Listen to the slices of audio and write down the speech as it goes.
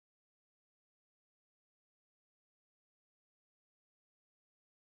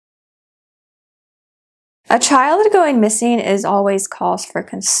A child going missing is always cause for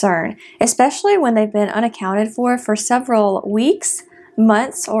concern, especially when they've been unaccounted for several weeks,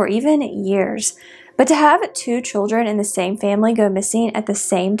 months, or even years. But to have two children in the same family go missing at the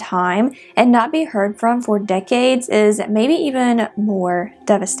same time and not be heard from for decades is maybe even more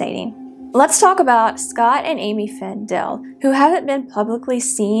devastating. Let's talk about Scott and Amy Fandel, who haven't been publicly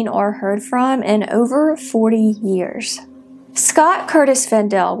seen or heard from in over 40 years. Scott Curtis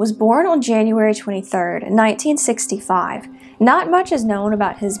Fandel was born on January 23, 1965. Not much is known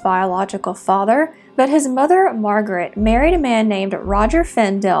about his biological father, but his mother, Margaret, married a man named Roger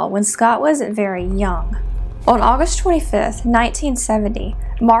Fandel when Scott was very young. On August 25, 1970,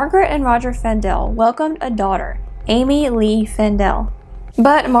 Margaret and Roger Fandel welcomed a daughter, Amy Lee Fandel.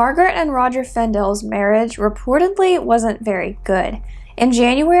 But Margaret and Roger Fandel's marriage reportedly wasn't very good. In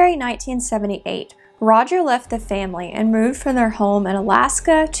January 1978, Roger left the family and moved from their home in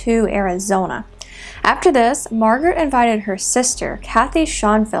Alaska to Arizona. After this, Margaret invited her sister, Kathy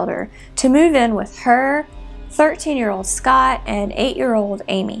Schoenfelder, to move in with her, 13-year-old Scott, and 8-year-old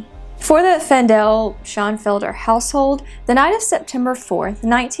Amy. For the Fandel-Schoenfelder household, the night of September 4th,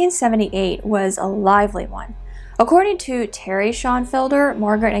 1978 was a lively one. According to Terry Schoenfelder,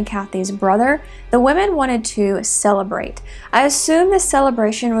 Margaret and Kathy's brother, the women wanted to celebrate. I assume the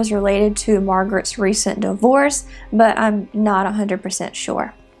celebration was related to Margaret's recent divorce, but I'm not 100%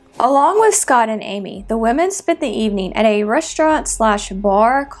 sure. Along with Scott and Amy, the women spent the evening at a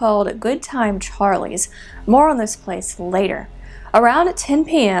restaurant/bar called Good Time Charlie's. More on this place later. Around 10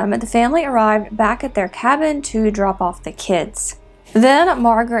 p.m., the family arrived back at their cabin to drop off the kids. Then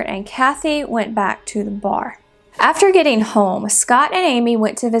Margaret and Kathy went back to the bar. After getting home, Scott and Amy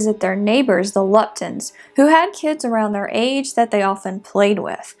went to visit their neighbors, the Luptons, who had kids around their age that they often played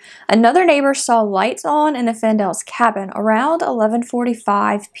with. Another neighbor saw lights on in the Fandels' cabin around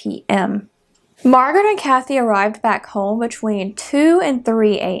 11:45 p.m. Margaret and Kathy arrived back home between 2 and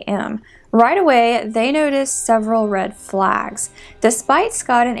 3 a.m. Right away, they noticed several red flags. Despite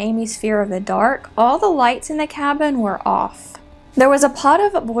Scott and Amy's fear of the dark, all the lights in the cabin were off. There was a pot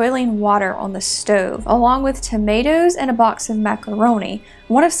of boiling water on the stove, along with tomatoes and a box of macaroni,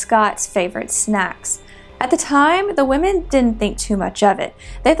 one of Scott's favorite snacks. At the time, the women didn't think too much of it.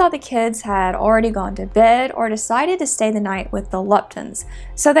 They thought the kids had already gone to bed or decided to stay the night with the Luptons,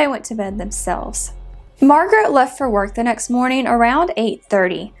 so they went to bed themselves. Margaret left for work the next morning around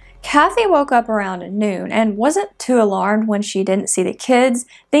 8:30. Kathy woke up around noon and wasn't too alarmed when she didn't see the kids,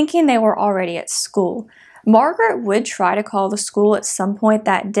 thinking they were already at school. Margaret would try to call the school at some point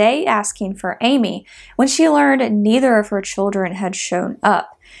that day asking for Amy. When she learned neither of her children had shown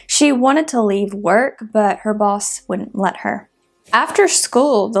up, she wanted to leave work, but her boss wouldn't let her. After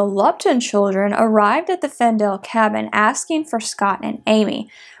school, the Lupton children arrived at the Fandel cabin asking for Scott and Amy.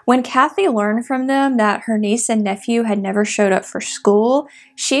 When Kathy learned from them that her niece and nephew had never showed up for school,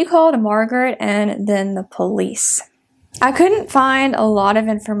 she called Margaret and then the police. I couldn't find a lot of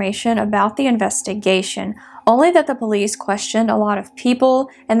information about the investigation, only that the police questioned a lot of people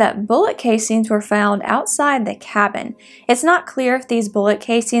and that bullet casings were found outside the cabin. It's not clear if these bullet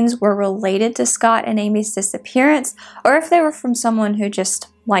casings were related to Scott and Amy's disappearance or if they were from someone who just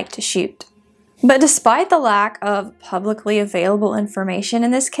liked to shoot. But despite the lack of publicly available information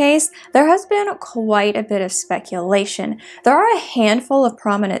in this case, there has been quite a bit of speculation. There are a handful of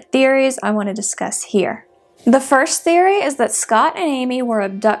prominent theories I want to discuss here. The first theory is that Scott and Amy were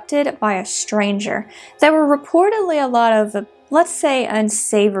abducted by a stranger. There were reportedly a lot of, let's say,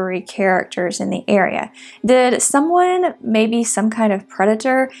 unsavory characters in the area. Did someone, maybe some kind of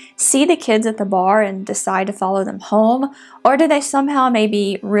predator, see the kids at the bar and decide to follow them home? Or did they somehow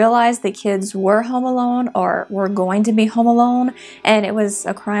maybe realize the kids were home alone or were going to be home alone and it was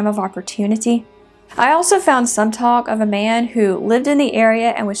a crime of opportunity? I also found some talk of a man who lived in the area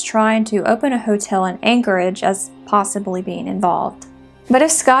and was trying to open a hotel in Anchorage as possibly being involved. But if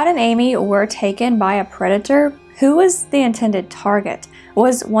Scott and Amy were taken by a predator, who was the intended target?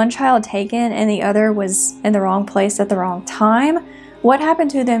 Was one child taken and the other was in the wrong place at the wrong time? What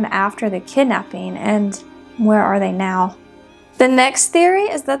happened to them after the kidnapping and where are they now? The next theory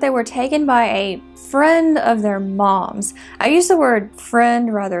is that they were taken by a friend of their mom's. I use the word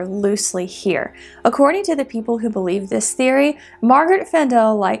friend rather loosely here. According to the people who believe this theory, Margaret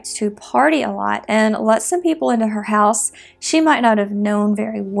Fandel liked to party a lot and let some people into her house she might not have known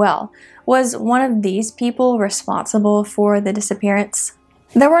very well. Was one of these people responsible for the disappearance?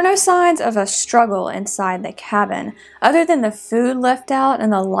 There were no signs of a struggle inside the cabin. Other than the food left out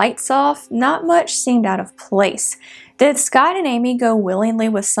and the lights off, not much seemed out of place. Did Scott and Amy go willingly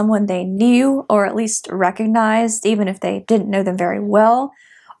with someone they knew or at least recognized, even if they didn't know them very well?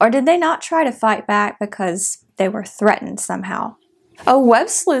 Or did they not try to fight back because they were threatened somehow? A Web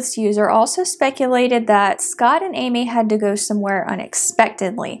Sleuths user also speculated that Scott and Amy had to go somewhere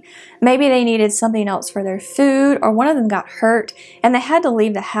unexpectedly. Maybe they needed something else for their food, or one of them got hurt and they had to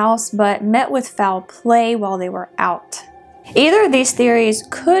leave the house but met with foul play while they were out. Either of these theories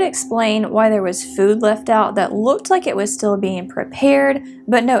could explain why there was food left out that looked like it was still being prepared,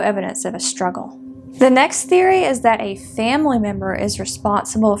 but no evidence of a struggle. The next theory is that a family member is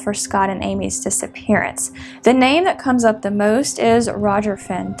responsible for Scott and Amy's disappearance. The name that comes up the most is Roger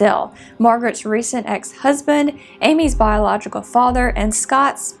Fandel, Margaret's recent ex-husband, Amy's biological father, and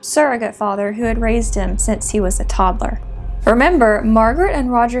Scott's surrogate father who had raised him since he was a toddler. Remember, Margaret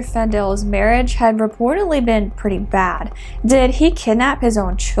and Roger Fandel's marriage had reportedly been pretty bad. Did he kidnap his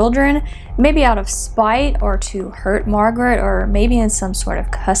own children, maybe out of spite or to hurt Margaret, or maybe in some sort of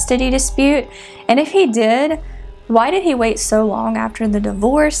custody dispute? And if he did, why did he wait so long after the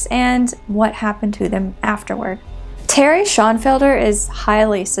divorce, and what happened to them afterward? Terry Schoenfelder is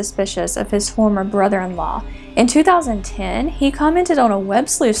highly suspicious of his former brother-in-law. In 2010, he commented on a Web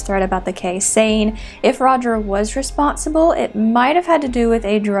Sleuths thread about the case, saying if Roger was responsible, it might have had to do with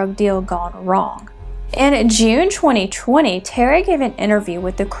a drug deal gone wrong. In June 2020, Terry gave an interview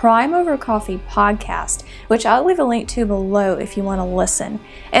with the Crime Over Coffee podcast, which I'll leave a link to below if you want to listen.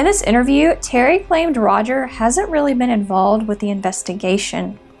 In this interview, Terry claimed Roger hasn't really been involved with the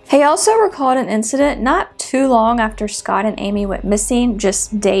investigation. He also recalled an incident not too long after Scott and Amy went missing,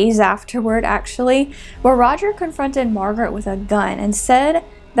 just days afterward actually, where Roger confronted Margaret with a gun and said,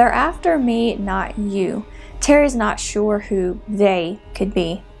 "They're after me, not you." Terry's not sure who they could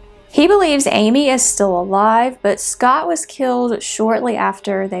be. He believes Amy is still alive, but Scott was killed shortly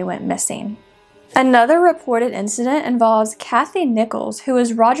after they went missing. Another reported incident involves Kathy Nichols, who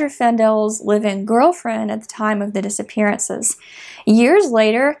was Roger Fandel's live-in girlfriend at the time of the disappearances. Years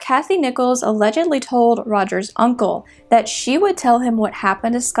later, Kathy Nichols allegedly told Roger's uncle that she would tell him what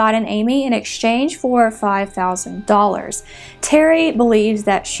happened to Scott and Amy in exchange for $5,000. Terry believes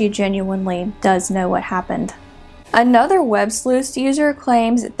that she genuinely does know what happened. Another Web Sleuths user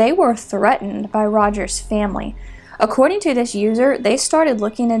claims they were threatened by Roger's family. According to this user, they started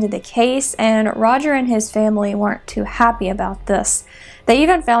looking into the case, and Roger and his family weren't too happy about this. They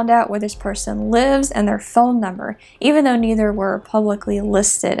even found out where this person lives and their phone number, even though neither were publicly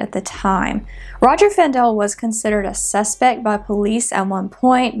listed at the time. Roger Fandel was considered a suspect by police at one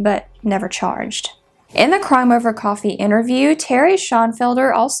point, but never charged. In the Crime Over Coffee interview, Terry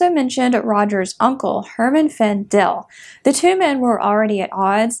Schoenfelder also mentioned Roger's uncle, Herman Fandel. The two men were already at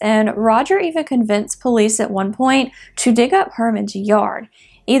odds, and Roger even convinced police at one point to dig up Herman's yard,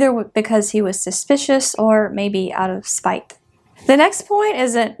 either because he was suspicious or maybe out of spite. The next point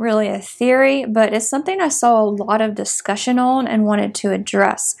isn't really a theory, but it's something I saw a lot of discussion on and wanted to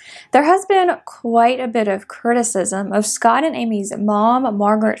address. There has been quite a bit of criticism of Scott and Amy's mom,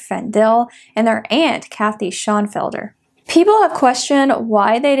 Margaret Fandel, and their aunt, Kathy Schoenfelder. People have questioned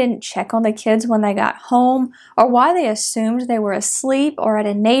why they didn't check on the kids when they got home, or why they assumed they were asleep or at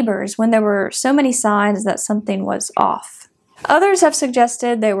a neighbor's when there were so many signs that something was off. Others have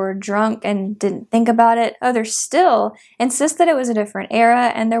suggested they were drunk and didn't think about it. Others still insist that it was a different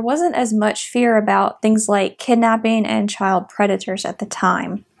era and there wasn't as much fear about things like kidnapping and child predators at the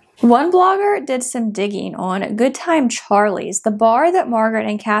time. One blogger did some digging on Good Time Charlie's, the bar that Margaret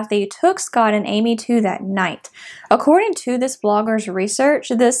and Kathy took Scott and Amy to that night. According to this blogger's research,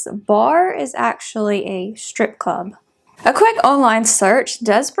 this bar is actually a strip club. A quick online search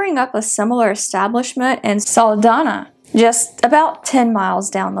does bring up a similar establishment in Saldanha, just about 10 miles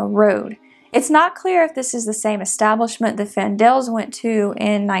down the road. It's not clear if this is the same establishment the Fandels went to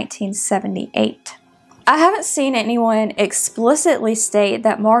in 1978. I haven't seen anyone explicitly state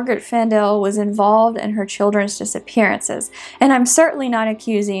that Margaret Fandel was involved in her children's disappearances, and I'm certainly not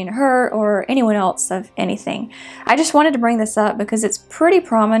accusing her or anyone else of anything. I just wanted to bring this up because it's pretty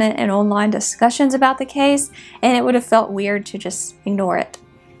prominent in online discussions about the case, and it would have felt weird to just ignore it.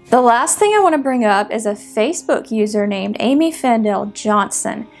 The last thing I want to bring up is a Facebook user named Amy Fandel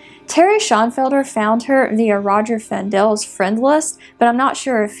Johnson. Terry Schoenfelder found her via Roger Fandel's friend list, but I'm not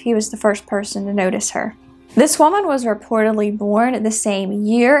sure if he was the first person to notice her. This woman was reportedly born the same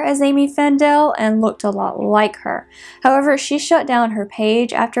year as Amy Fandel and looked a lot like her. However, she shut down her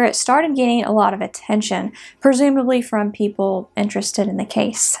page after it started getting a lot of attention, presumably from people interested in the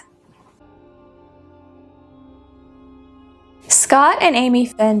case. Scott and Amy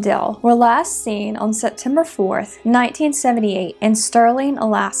Fandel were last seen on September 4th, 1978 in Sterling,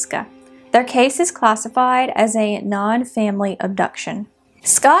 Alaska. Their case is classified as a non-family abduction.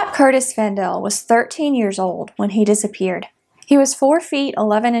 Scott Curtis Fandel was 13 years old when he disappeared. He was 4 feet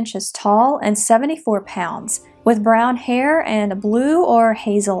 11 inches tall and 74 pounds, with brown hair and blue or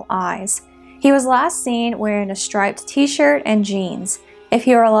hazel eyes. He was last seen wearing a striped t-shirt and jeans. If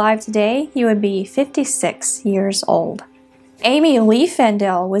he were alive today, he would be 56 years old. Amy Lee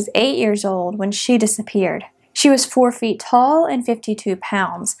Fandel was 8 years old when she disappeared. She was 4 feet tall and 52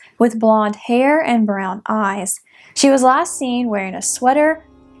 pounds, with blonde hair and brown eyes. She was last seen wearing a sweater,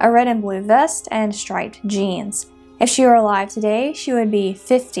 a red and blue vest, and striped jeans. If she were alive today, she would be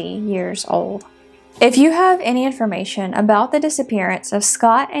 50 years old. If you have any information about the disappearance of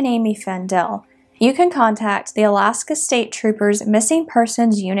Scott and Amy Fandel, you can contact the Alaska State Troopers Missing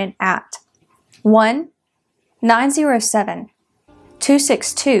Persons Unit at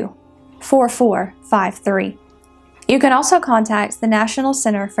 1-907-262-4453. You can also contact the National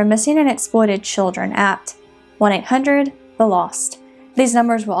Center for Missing and Exploited Children at 1-800-THE-LOST. These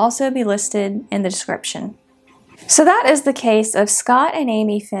numbers will also be listed in the description. So that is the case of Scott and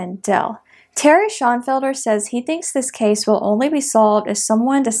Amy Fandel. Terry Schoenfelder says he thinks this case will only be solved if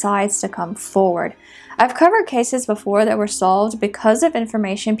someone decides to come forward. I've covered cases before that were solved because of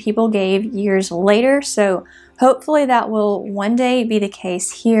information people gave years later, so hopefully that will one day be the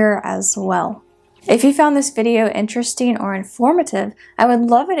case here as well. If you found this video interesting or informative, I would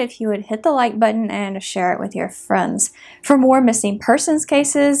love it if you would hit the like button and share it with your friends. For more missing persons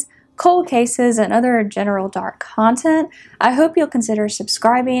cases, cold cases, and other general dark content, I hope you'll consider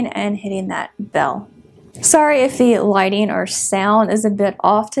subscribing and hitting that bell. Sorry if the lighting or sound is a bit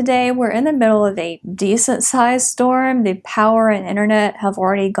off today. We're in the middle of a decent-sized storm. The power and internet have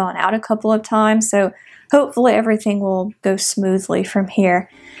already gone out a couple of times, so hopefully everything will go smoothly from here.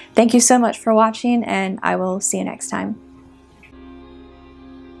 Thank you so much for watching, and I will see you next time.